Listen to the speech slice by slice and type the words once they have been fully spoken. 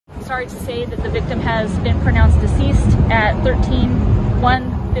sorry to say that the victim has been pronounced deceased at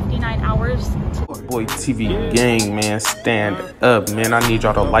 13/1/59 hours. Dohboy TV gang, man, stand up, man. I need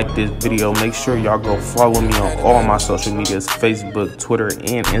y'all to like this video. Make sure y'all go follow me on all my social medias, Facebook, Twitter,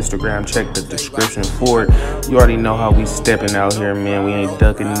 and Instagram. Check the description for it. You already know how we stepping out here, man. We ain't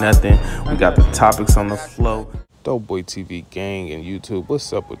ducking nothing. We got the topics on the flow. Dohboy TV gang and YouTube,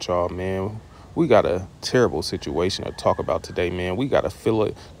 what's up with y'all, man? We got a terrible situation to talk about today, man. We got a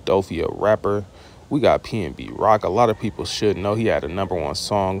Philadelphia rapper. We got PnB Rock. A lot of people should know he had a #1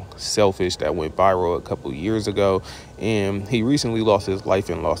 song, Selfish, that went viral a couple years ago. And he recently lost his life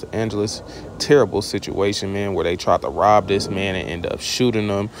in Los Angeles. Terrible situation, man, where they tried to rob this man and end up shooting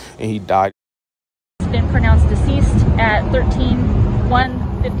him, and he died. He's been pronounced deceased at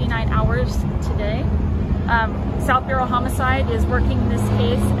 13/1/59 hours today. South Bureau Homicide is working this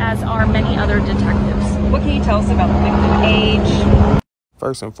case, as are many other detectives. What can you tell us about the victim? Age?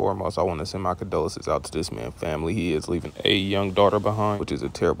 First and foremost, I want to send my condolences out to this man's family. He is leaving a young daughter behind, which is a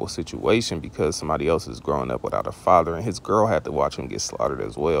terrible situation because somebody else is growing up without a father, and his girl had to watch him get slaughtered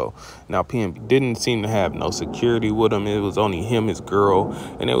as well. Now, PnB didn't seem to have no security with him. It was only him, his girl,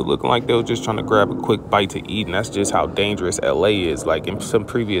 and it was looking like they were just trying to grab a quick bite to eat, and that's just how dangerous LA is. Like in some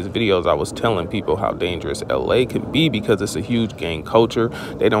previous videos, I was telling people how dangerous LA can be because it's a huge gang culture.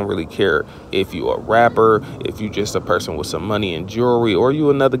 They don't really care if you're a rapper, if you're just a person with some money and jewelry, or you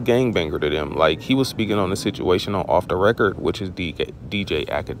another gangbanger to them. Like, he was speaking on the situation on Off the Record, which is DJ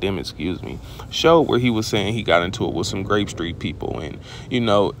Academic, show, where he was saying he got into it with some Grape Street people. And, you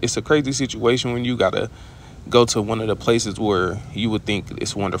know, it's a crazy situation when you gotta go to one of the places where you would think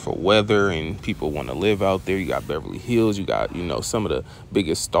it's wonderful weather and people want to live out there. You got Beverly Hills, you got, you know, some of the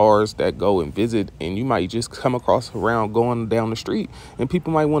biggest stars that go and visit, and you might just come across around going down the street, and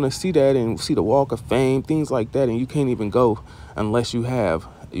people might want to see that and see the Walk of Fame, things like that, and you can't even go unless you have,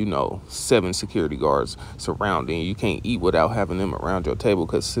 you know, 7 security guards surrounding you. You can't eat without having them around your table,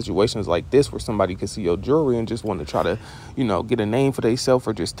 because situations like this where somebody can see your jewelry and just want to try to, you know, get a name for themselves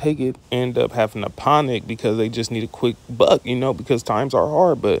or just take it, end up having to panic because they just need a quick buck, you know, because times are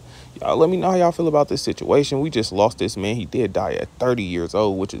hard. But y'all let me know how y'all feel about this situation. We just lost this man. He did die at 30 years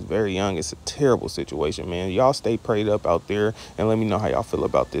old, which is very young. It's a terrible situation, man. Y'all stay prayed up out there, and let me know how y'all feel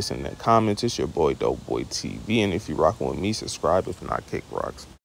about this in the comments. It's your boy Dohboy TV, and if you're rocking with me, subscribe. If not, kick rocks.